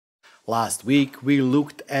Last week we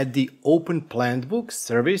looked at the Open Plantbook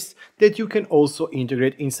service that you can also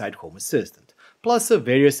integrate inside Home Assistant, plus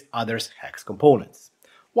various other HACS components.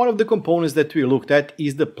 One of the components that we looked at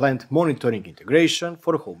is the plant monitoring integration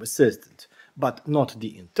for Home Assistant, but not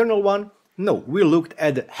the internal one. No, we looked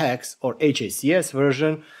at the HACS or HACS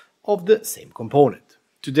version of the same component.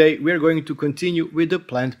 Today we are going to continue with the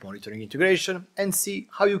plant monitoring integration and see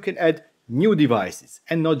how you can add new devices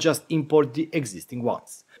and not just import the existing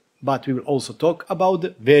ones. But we will also talk about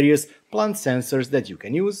the various plant sensors that you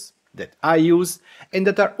can use, that I use, and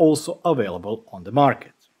that are also available on the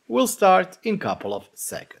market. We'll start in a couple of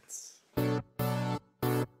seconds.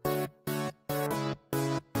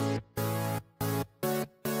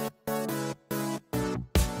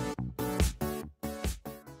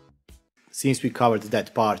 Since we covered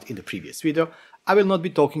that part in the previous video, I will not be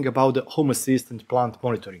talking about the Home Assistant plant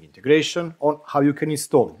monitoring integration on how you can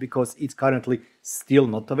install it, because it's currently still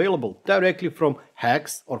not available directly from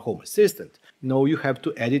HACS or Home Assistant. No, you have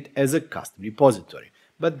to add it as a custom repository,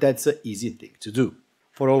 but that's an easy thing to do.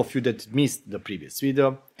 For all of you that missed the previous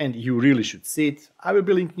video, and you really should see it, I will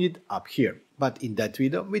be linking it up here. But in that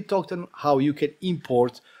video, we talked on how you can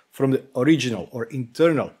import from the original or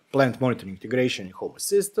internal plant monitoring integration in Home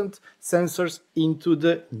Assistant sensors into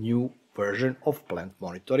the new version of plant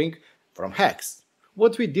monitoring from HACS.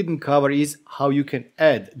 What we didn't cover is how you can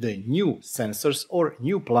add the new sensors or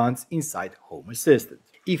new plants inside Home Assistant.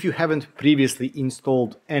 If you haven't previously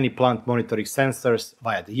installed any plant monitoring sensors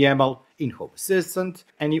via the YAML in Home Assistant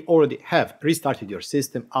and you already have restarted your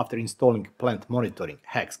system after installing plant monitoring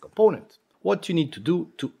HACS component, what you need to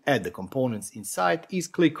do to add the components inside is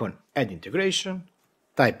click on Add Integration,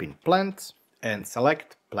 type in Plant and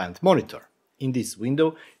select Plant Monitor. In this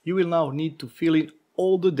window, you will now need to fill in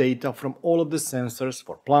all the data from all of the sensors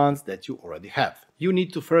for plants that you already have. You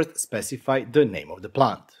need to first specify the name of the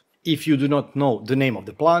plant. If you do not know the name of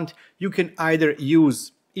the plant, you can either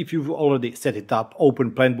use, if you've already set it up,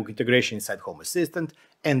 Open Plantbook integration inside Home Assistant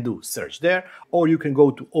and do search there, or you can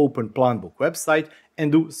go to Open Plantbook website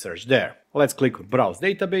and do search there. Let's click on Browse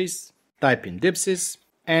Database, type in Dipsys,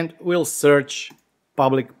 and we'll search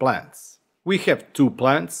public plants. We have two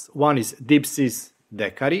plants, one is Dipsys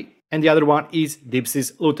Decari and the other one is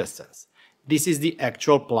Dipsys Lutescens. This is the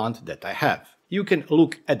actual plant that I have. You can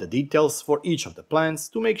look at the details for each of the plants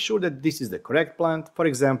to make sure that this is the correct plant. For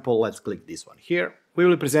example, let's click this one here. We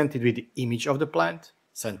will present it with the image of the plant,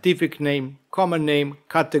 scientific name, common name,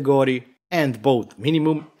 category, and both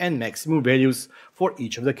minimum and maximum values for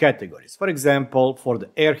each of the categories. For example, for the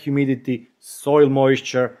air humidity, soil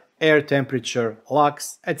moisture, air temperature,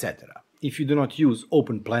 lux, etc. If you do not use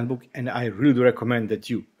Open Plantbook, and I really do recommend that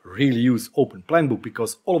you really use Open Plantbook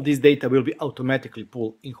because all of this data will be automatically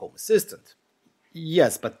pulled in Home Assistant.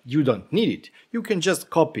 Yes, but you don't need it. You can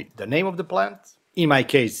just copy the name of the plant. In my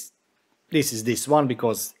case, this is this one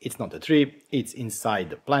because it's not a tree, it's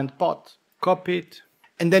inside the plant pot. Copy it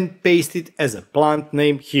and then paste it as a plant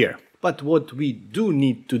name here. But what we do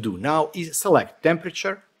need to do now is select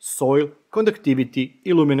temperature, soil, conductivity,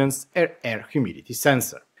 illuminance, and air humidity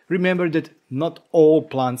sensor. Remember that not all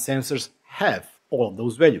plant sensors have all of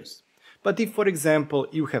those values. But if, for example,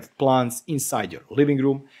 you have plants inside your living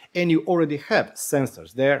room and you already have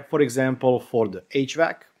sensors there, for example, for the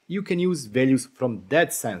HVAC, you can use values from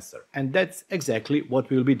that sensor, and that's exactly what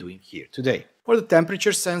we'll be doing here today. For the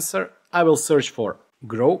temperature sensor, I will search for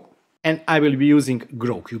Grow, and I will be using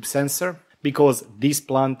GrowCube sensor because this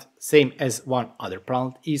plant, same as one other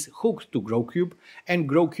plant, is hooked to GrowCube, and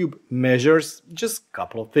GrowCube measures just a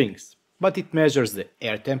couple of things. But it measures the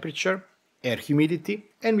air temperature, air humidity,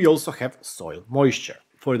 and we also have soil moisture.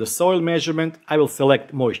 For the soil measurement, I will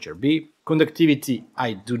select Moisture B. Conductivity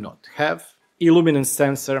I do not have. Illuminance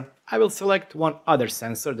sensor, I will select one other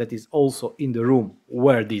sensor that is also in the room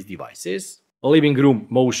where this device is. Living room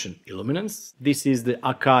motion illuminance, this is the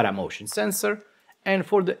Akara motion sensor. And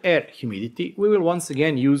for the air humidity, we will once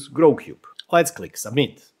again use GrowCube. Let's click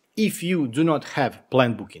Submit. If you do not have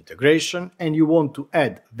Plantbook integration and you want to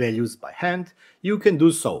add values by hand, you can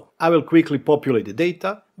do so. I will quickly populate the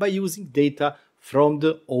data by using data from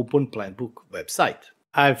the Open Plantbook website.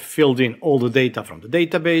 I've filled in all the data from the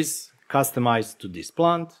database, customized to this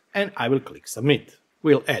plant, and I will click Submit.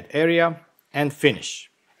 We'll add area and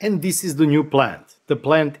finish. And this is the new plant. The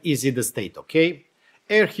plant is in the state OK.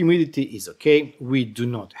 Air humidity is OK. We do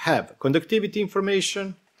not have conductivity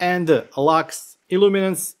information, and the lux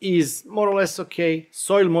illuminance is more or less OK.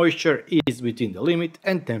 Soil moisture is within the limit,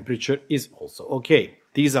 and temperature is also OK.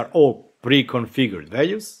 These are all pre-configured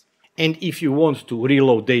values. And if you want to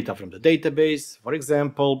reload data from the database, for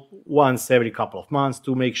example, once every couple of months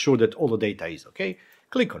to make sure that all the data is OK,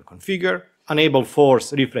 Click on Configure, enable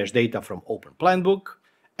Force Refresh Data from Open Plantbook,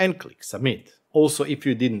 and click Submit. Also, if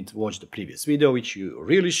you didn't watch the previous video, which you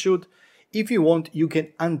really should, if you want, you can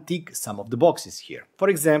untick some of the boxes here. For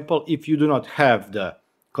example, if you do not have the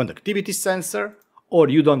conductivity sensor, or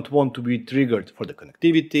you don't want to be triggered for the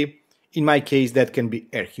conductivity, in my case that can be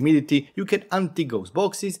air humidity, you can untick those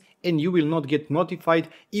boxes and you will not get notified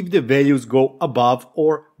if the values go above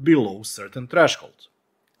or below certain threshold.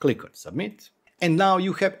 Click on Submit, and now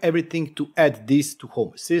you have everything to add this to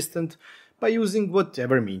Home Assistant by using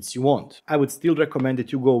whatever means you want. I would still recommend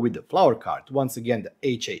that you go with the Flora card, once again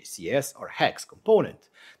the HACS or HACS component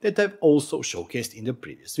that I've also showcased in the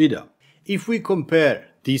previous video. If we compare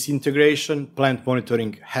this integration, plant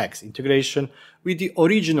monitoring HACS integration, with the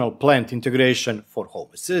original plant integration for Home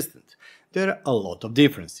Assistant, there are a lot of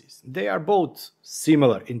differences. They are both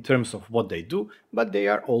similar in terms of what they do, but they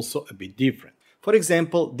are also a bit different. For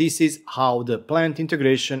example, this is how the plant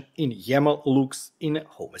integration in YAML looks in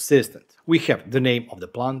Home Assistant. We have the name of the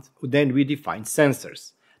plant, then we define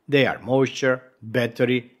sensors. They are moisture,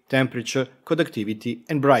 battery, temperature, conductivity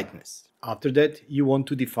and brightness. After that, you want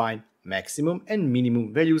to define maximum and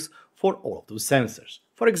minimum values for all of those sensors.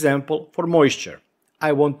 For example, for moisture,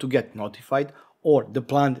 I want to get notified, or the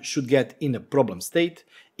plant should get in a problem state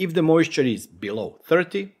if the moisture is below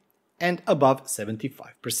 30 and above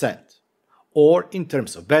 75%. Or in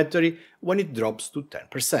terms of battery, when it drops to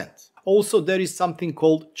 10%. Also, there is something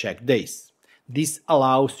called check days. This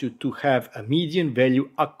allows you to have a median value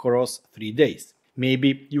across 3 days.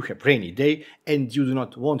 Maybe you have rainy day and you do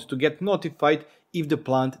not want to get notified if the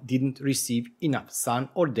plant didn't receive enough sun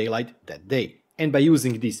or daylight that day. And by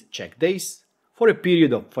using these check days, for a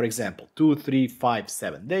period of, for example, 2, 3, 5,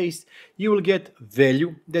 7 days, you will get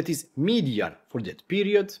value that is median for that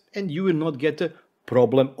period and you will not get a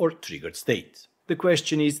problem or triggered state. The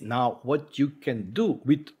question is now what you can do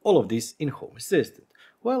with all of this in Home Assistant.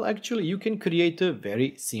 Well, actually you can create a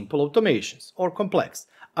very simple automations or complex.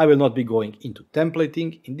 I will not be going into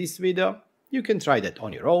templating in this video. You can try that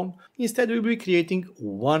on your own. Instead, we'll be creating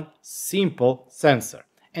one simple sensor,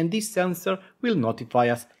 and this sensor will notify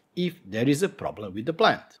us if there is a problem with the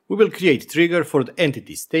plant. We will create trigger for the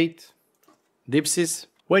entity state, dipsys,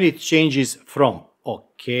 when it changes from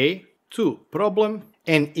OK to problem,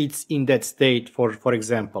 and it's in that state for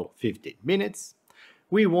example, 15 minutes.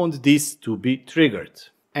 We want this to be triggered.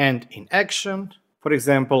 And in action, for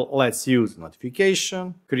example, let's use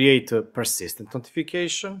notification, create a persistent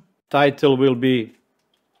notification. Title will be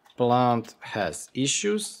plant has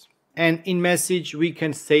issues. And in message, we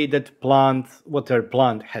can say that whatever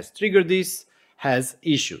plant has triggered this has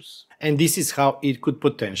issues. And this is how it could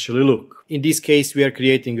potentially look. In this case, we are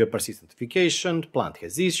creating a persistent notification, plant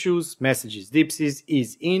has issues, messages dipsys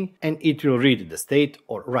is in, and it will read the state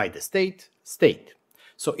or write the state.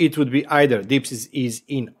 So it would be either dipsys is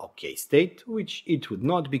in OK state, which it would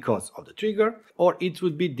not because of the trigger, or it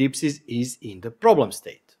would be dipsys is in the problem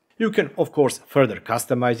state. You can, of course, further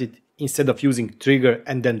customize it. Instead of using trigger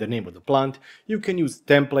and then the name of the plant, you can use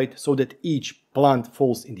template so that each plant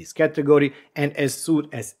falls in this category, and as soon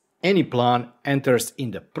as any plant enters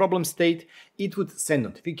in the problem state, it would send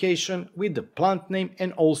notification with the plant name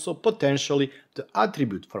and also potentially the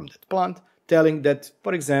attribute from that plant, telling that,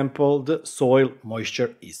 for example, the soil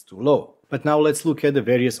moisture is too low. But now let's look at the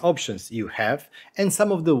various options you have and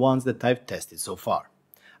some of the ones that I've tested so far.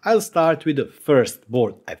 I'll start with the first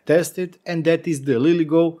board I've tested, and that is the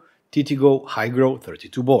Lilygo Higrow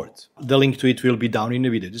 32 board. The link to it will be down in the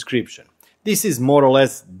video description. This is more or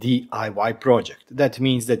less DIY project. That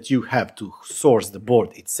means that you have to source the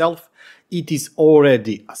board itself. It is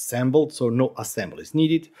already assembled, so no assembly is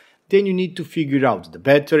needed. Then you need to figure out the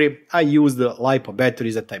battery. I use the LiPo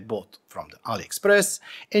batteries that I bought from the AliExpress,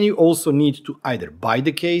 and you also need to either buy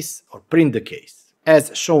the case or print the case.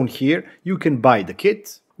 As shown here, you can buy the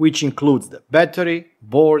kit, which includes the battery,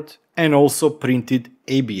 board, and also printed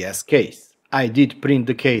ABS case. I did print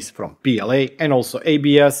the case from PLA and also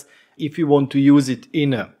ABS. If you want to use it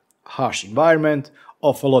in a harsh environment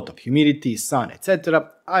of a lot of humidity, sun, etc.,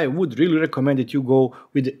 I would really recommend that you go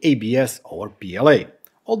with the ABS or PLA.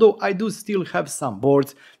 Although I do still have some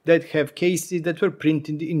boards that have cases that were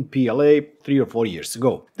printed in PLA 3 or 4 years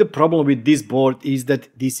ago. The problem with this board is that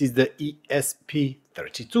this is the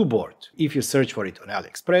ESP32 board. If you search for it on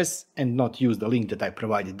AliExpress and not use the link that I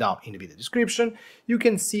provided down in the video description, you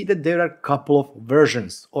can see that there are a couple of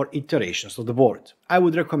versions or iterations of the board. I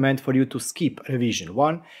would recommend for you to skip revision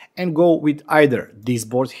 1 and go with either this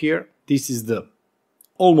board here. This is the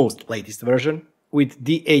almost latest version, with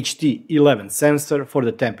DHT11 sensor for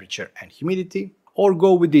the temperature and humidity, or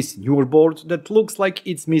go with this newer board that looks like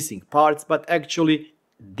it's missing parts, but actually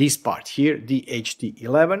this part here, the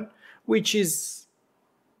HT11, which is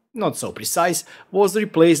not so precise, was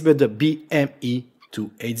replaced by the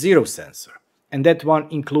BME280 sensor. And that one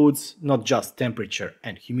includes not just temperature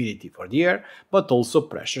and humidity for the air, but also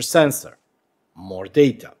pressure sensor. More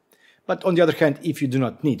data. But on the other hand, if you do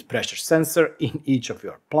not need pressure sensor in each of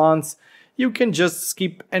your plants, you can just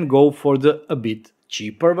skip and go for the a bit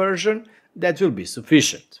cheaper version. That will be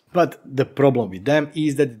sufficient. But the problem with them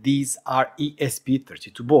is that these are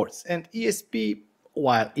ESP32 boards, and ESP,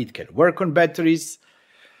 while it can work on batteries,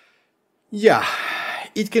 yeah,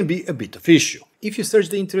 it can be a bit of issue. If you search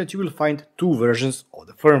the internet, you will find two versions of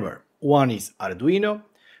the firmware. One is Arduino,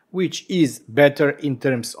 which is better in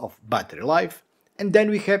terms of battery life, and then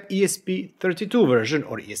we have ESP32 version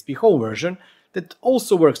or ESP Home version that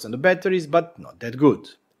also works on the batteries but not that good.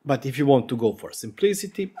 But if you want to go for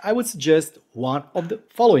simplicity, I would suggest one of the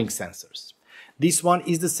following sensors. This one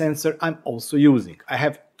is the sensor I'm also using. I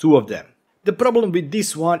have two of them. The problem with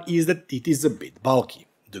this one is that it is a bit bulky.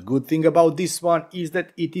 The good thing about this one is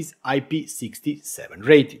that it is IP67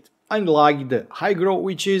 rated, unlike the Higrow,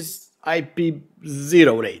 which is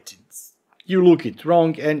IP0 rated. You look it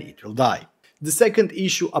wrong and it will die. The second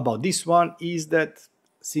issue about this one is that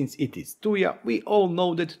since it is Tuya, we all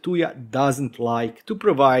know that Tuya doesn't like to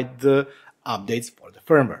provide the updates for the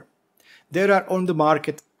firmware. There are on the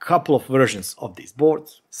market a couple of versions of these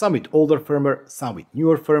boards, some with older firmware, some with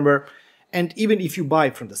newer firmware, and even if you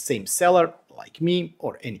buy from the same seller, like me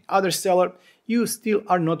or any other seller, you still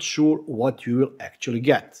are not sure what you will actually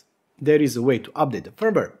get. There is a way to update the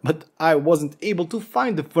firmware, but I wasn't able to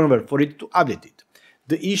find the firmware for it to update it.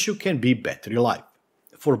 The issue can be battery life.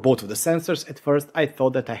 For both of the sensors, at first I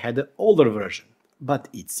thought that I had an older version, but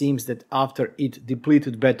it seems that after it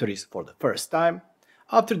depleted batteries for the first time,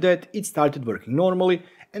 after that it started working normally,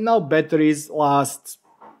 and now batteries last,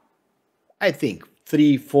 I think,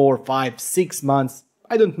 3, 4, 5, 6 months,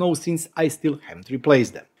 I don't know, since I still haven't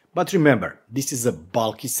replaced them. But remember, this is a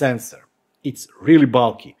bulky sensor. It's really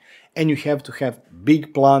bulky, and you have to have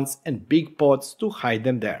big plants and big pots to hide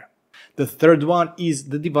them there. The third one is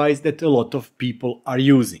the device that a lot of people are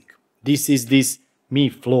using. This is this Mi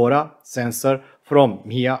Flora sensor from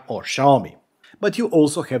Mia or Xiaomi. But you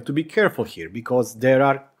also have to be careful here, because there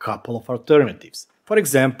are a couple of alternatives. For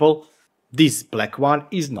example, this black one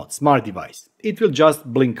is not smart device. It will just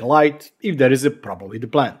blink a light if there is a problem with the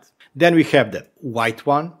plant. Then we have the white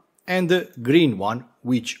one and the green one,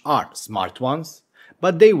 which are smart ones,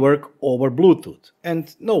 but they work over Bluetooth.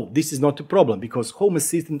 And no, this is not a problem, because Home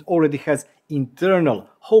Assistant already has internal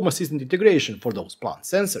Home Assistant integration for those plant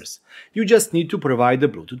sensors. You just need to provide the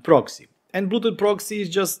Bluetooth proxy. And Bluetooth proxy is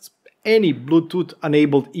just any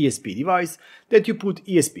Bluetooth-enabled ESP device that you put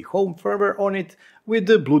ESP Home firmware on it with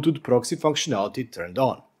the Bluetooth proxy functionality turned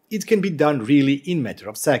on. It can be done really in a matter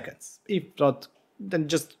of seconds, if not then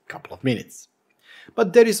just a couple of minutes.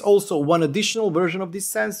 But there is also one additional version of this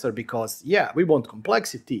sensor, because yeah, we want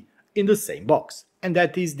complexity in the same box, and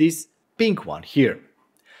that is this pink one here.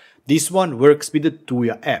 This one works with the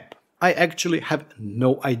Tuya app. I actually have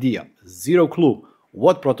no idea, zero clue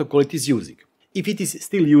what protocol it is using. If it is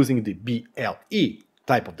still using the BLE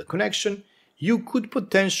type of the connection, you could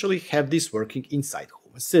potentially have this working inside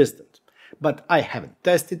Home Assistant. But I haven't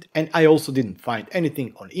tested, and I also didn't find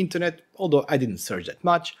anything on the internet, although I didn't search that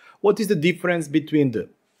much. What is the difference between the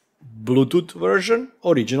Bluetooth version,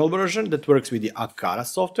 original version that works with the Akara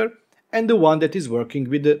software, and the one that is working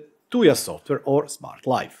with the Tuya software or Smart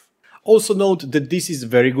Life? Also note that this is a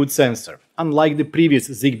very good sensor, unlike the previous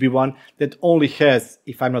Zigbee one that only has,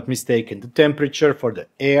 if I'm not mistaken, the temperature for the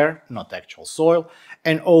air, not actual soil,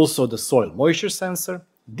 and also the soil moisture sensor.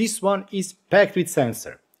 This one is packed with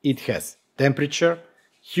sensor. It has temperature,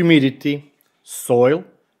 humidity, soil,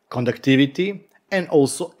 conductivity, and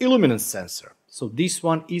also illuminance sensor. So this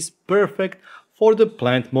one is perfect for the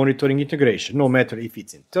plant monitoring integration, no matter if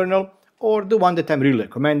it's internal or the one that I'm really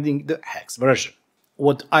recommending, the HACS version.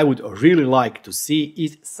 What I would really like to see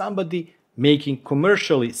is somebody making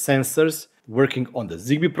commercially sensors working on the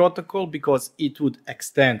Zigbee protocol, because it would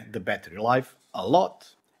extend the battery life a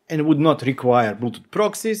lot and would not require Bluetooth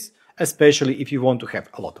proxies, especially if you want to have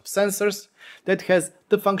a lot of sensors that has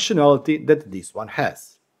the functionality that this one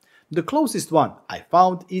has. The closest one I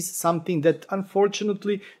found is something that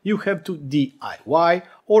unfortunately you have to DIY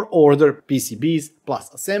or order PCBs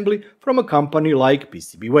plus assembly from a company like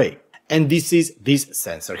PCBWay. And this is this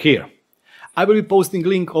sensor here. I will be posting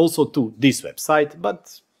link also to this website,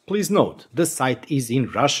 but please note, the site is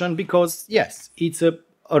in Russian because yes, it's a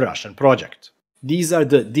Russian project. These are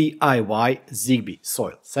the DIY Zigbee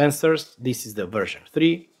soil sensors. This is the version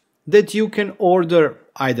 3. that you can order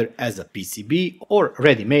either as a PCB or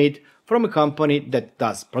ready-made from a company that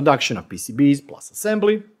does production of PCBs plus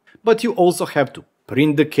assembly, but you also have to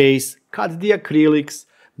print the case, cut the acrylics,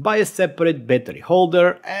 buy a separate battery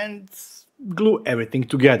holder and glue everything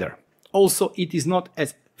together. Also, it is not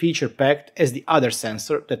as feature-packed as the other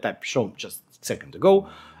sensor that I've shown just a second ago,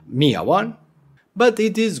 Mia 1, but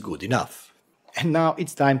it is good enough. And now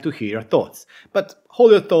it's time to hear your thoughts. But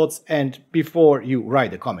hold your thoughts, and before you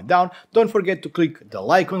write a comment down, don't forget to click the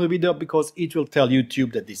like on the video because it will tell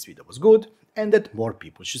YouTube that this video was good and that more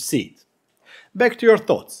people should see it. Back to your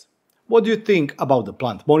thoughts. What do you think about the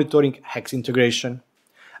plant monitoring HACS integration?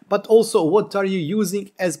 But also, what are you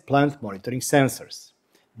using as plant monitoring sensors?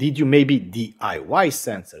 Did you maybe DIY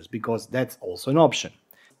sensors? Because that's also an option.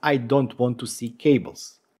 I don't want to see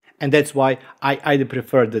cables. And that's why I either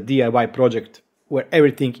prefer the DIY project where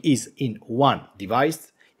everything is in one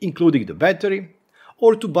device, including the battery,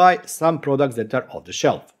 or to buy some products that are off the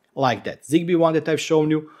shelf, like that Zigbee one that I've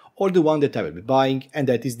shown you, or the one that I will be buying, and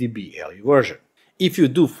that is the BLE version. If you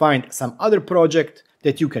do find some other project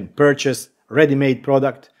that you can purchase, ready-made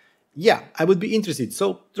product, yeah, I would be interested,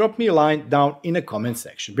 so drop me a line down in the comment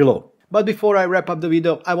section below. But before I wrap up the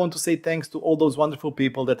video, I want to say thanks to all those wonderful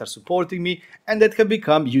people that are supporting me and that have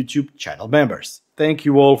become YouTube channel members. Thank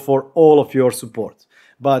you all for all of your support.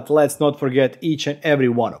 But let's not forget each and every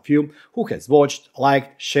one of you who has watched,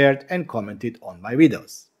 liked, shared and commented on my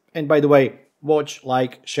videos. And by the way, watch,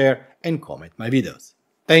 like, share and comment my videos.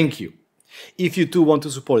 Thank you. If you too want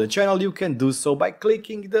to support the channel, you can do so by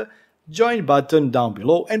clicking the join button down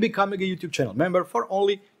below and becoming a YouTube channel member for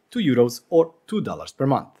only €2 or $2 per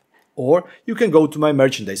month. Or you can go to my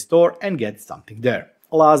merchandise store and get something there.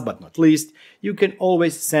 Last but not least, you can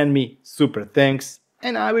always send me super thanks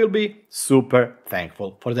and I will be super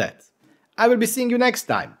thankful for that. I will be seeing you next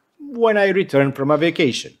time when I return from a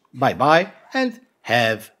vacation. Bye bye and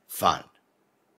have fun.